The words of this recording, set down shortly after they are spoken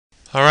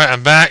Alright,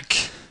 I'm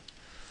back.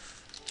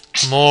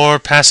 More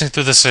passing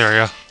through this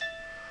area.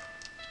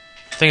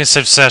 I think it's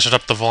safe to say I should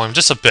up the volume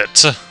just a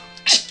bit.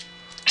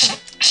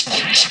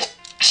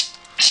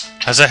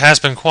 As it has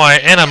been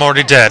quiet, and I'm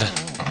already dead.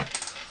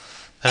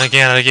 And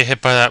again, I get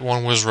hit by that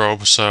one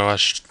Wizrobe, so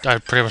I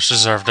pretty much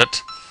deserved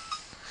it.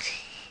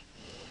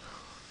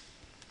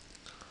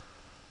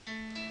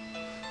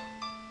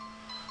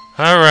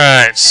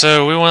 Alright,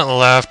 so we went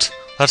left.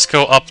 Let's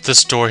go up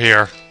this door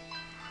here.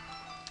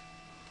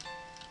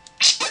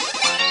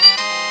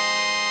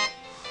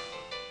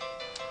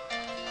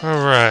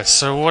 Alright,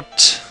 so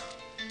what...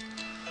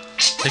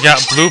 We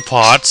got blue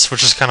pots,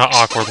 which is kind of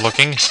awkward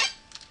looking.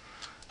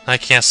 I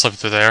can't slip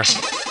through there.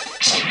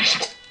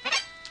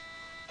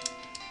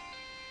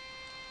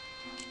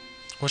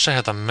 Wish I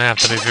had the map,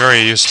 that'd be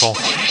very useful.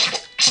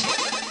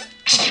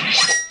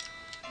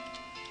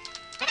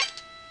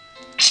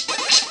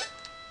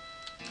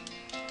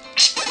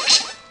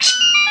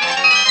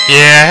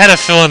 Yeah, I had a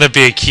feeling there'd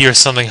be a key or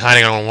something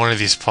hiding on one of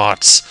these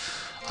pots.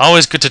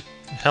 Always good to...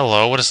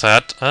 Hello, what is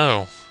that?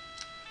 Oh.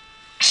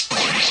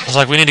 I was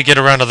like, we need to get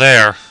around to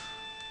there.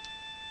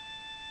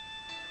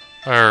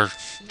 Or...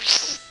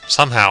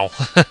 somehow.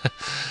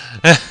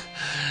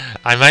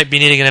 I might be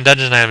needing a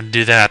dungeon item to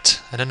do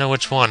that. I don't know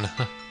which one.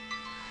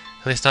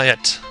 At least not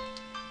yet.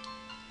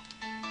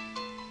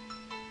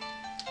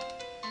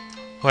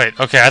 Wait,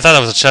 okay, I thought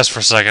that was a chest for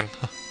a second.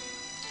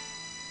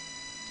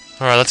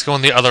 Alright, let's go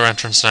in the other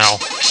entrance now.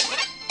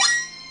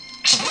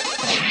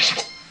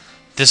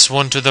 This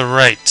one to the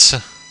right.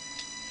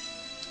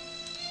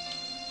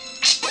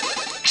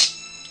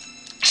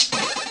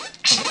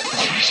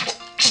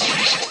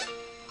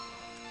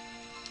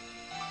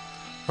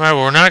 Alright,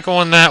 well, we're not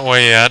going that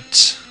way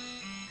yet.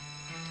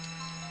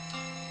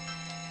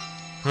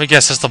 Let me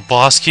guess, it's the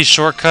boss key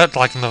shortcut,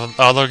 like in the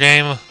other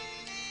game?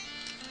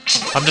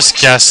 I'm just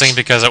guessing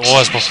because it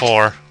was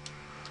before.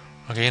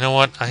 Okay, you know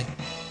what?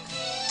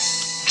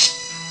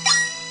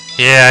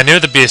 Yeah, I knew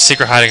there'd be a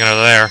secret hiding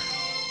under there.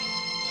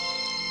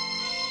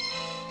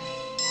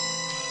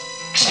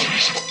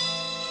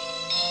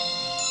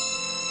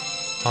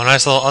 Oh,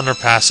 nice little under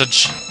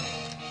passage.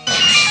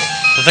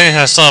 The thing is,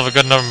 I still have a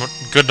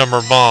good number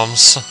of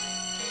bombs.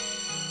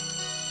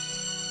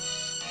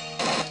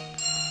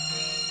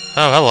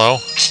 Oh, hello.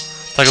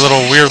 It's like a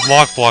little weird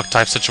lock block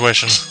type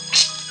situation.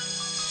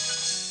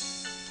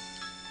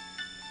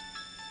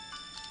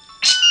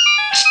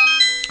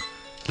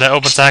 That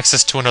opens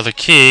access to another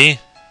key.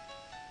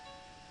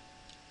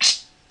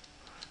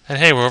 And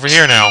hey, we're over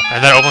here now.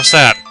 And that opens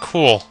that.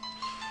 Cool.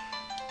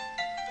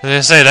 As I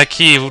say, that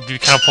key would be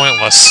kind of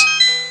pointless.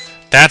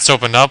 That's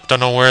opened up. Don't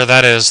know where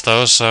that is,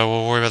 though, so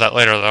we'll worry about that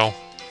later, though.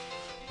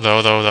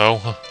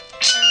 Though.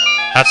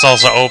 That's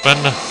also open.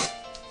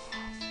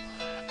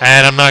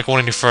 And I'm not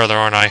going any further,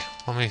 aren't I?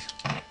 Let me...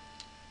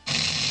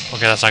 Okay,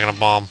 that's not gonna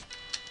bomb.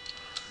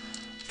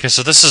 Okay,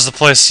 so this is the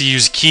place to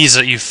use keys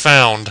that you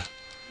found.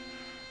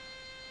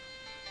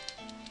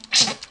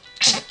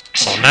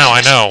 Well, now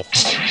I know.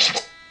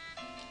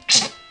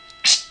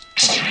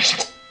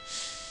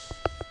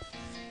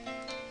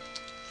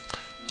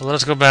 Well, let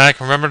us go back.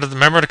 Remember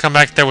to come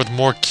back there with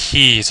more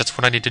keys. That's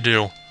what I need to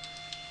do.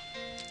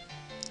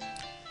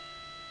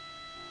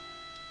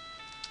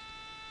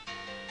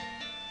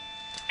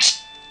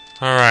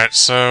 Alright,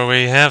 so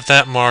we have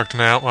that marked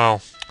now.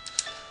 Well,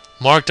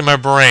 marked in my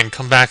brain.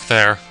 Come back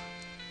there.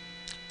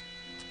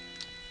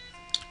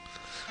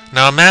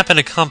 Now, a map and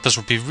a compass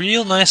would be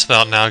real nice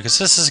about now, because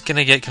this is going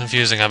to get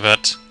confusing, I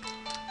bet.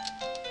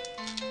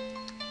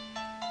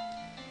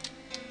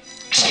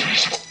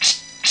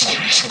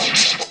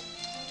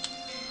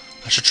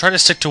 I should try to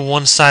stick to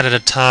one side at a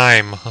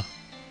time.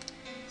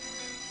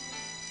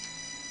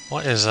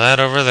 What is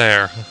that over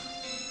there?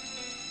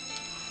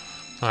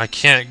 I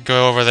can't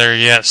go over there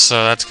yet,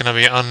 so that's going to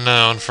be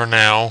unknown for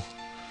now.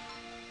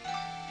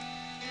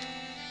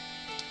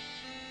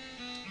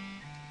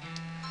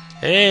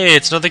 Hey,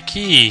 it's another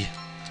key!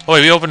 Oh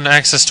wait, we opened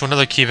access to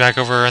another key back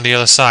over on the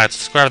other side.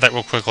 Let's grab that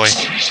real quickly.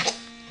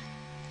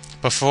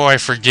 Before I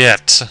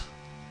forget.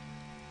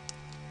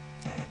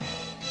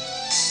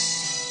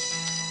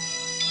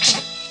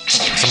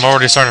 Because I'm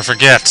already starting to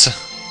forget.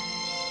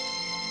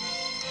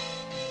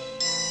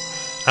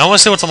 I want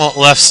to see what's on the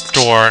left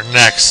door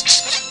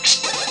next.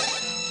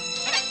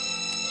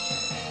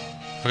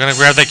 We're gonna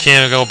grab that key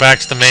and go back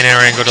to the main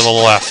area and go to the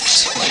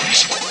left.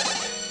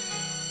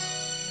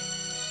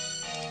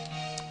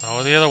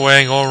 Go the other way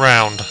and go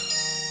around.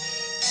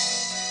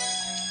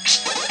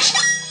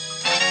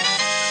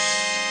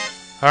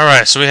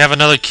 Alright, so we have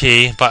another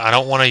key, but I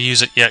don't want to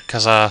use it yet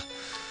because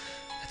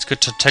it's good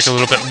to take a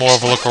little bit more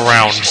of a look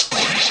around.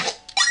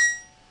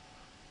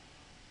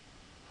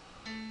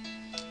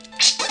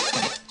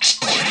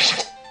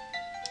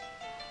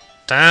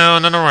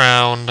 Down and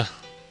around.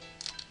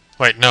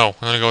 Wait, no.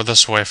 I'm gonna go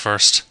this way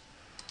first.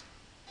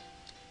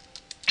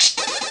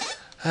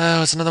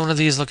 Oh, it's another one of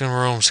these looking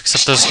rooms,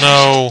 except there's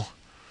no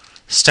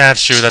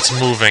statue that's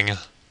moving.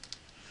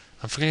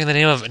 I'm forgetting the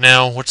name of it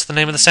now. What's the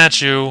name of the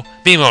statue?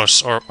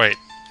 Beamos! Or, wait,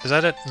 is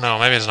that it? No,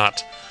 maybe it's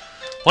not.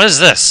 What is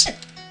this?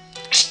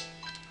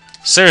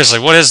 Seriously,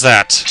 what is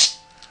that?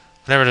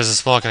 Whatever it is,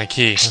 it's blocking a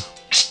key.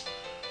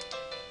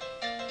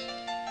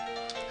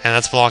 And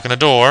that's blocking a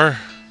door.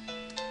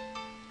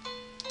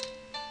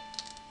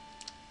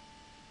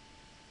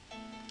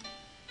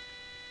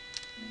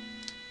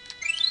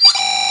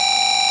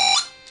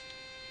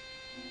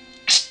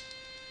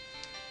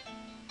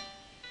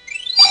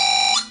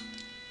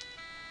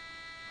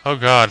 Oh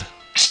god.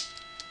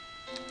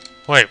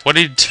 Wait, what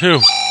did he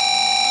do?